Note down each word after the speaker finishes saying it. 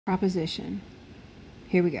Proposition.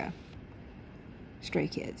 Here we go. Stray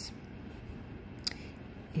Kids.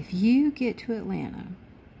 If you get to Atlanta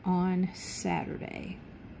on Saturday,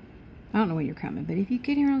 I don't know when you're coming, but if you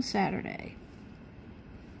get here on Saturday,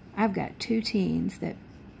 I've got two teens that,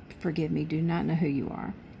 forgive me, do not know who you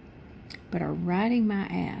are, but are riding my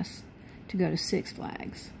ass to go to Six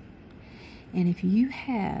Flags. And if you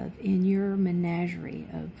have in your menagerie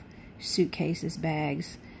of suitcases,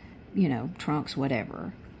 bags, you know, trunks,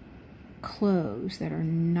 whatever, clothes that are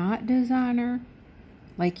not designer,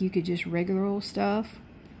 like you could just regular old stuff,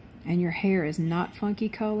 and your hair is not funky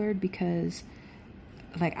colored, because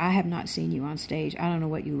like I have not seen you on stage. I don't know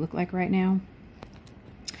what you look like right now.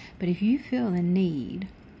 But if you feel the need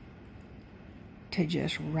to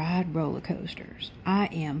just ride roller coasters, I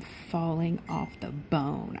am falling off the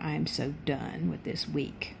bone. I am so done with this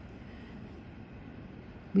week.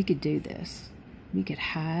 We could do this. We could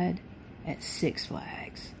hide at Six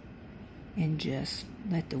Flags and just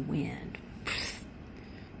let the wind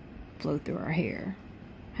flow through our hair.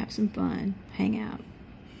 Have some fun. Hang out.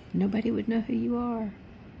 Nobody would know who you are.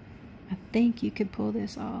 I think you could pull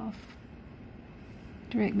this off.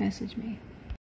 Direct message me.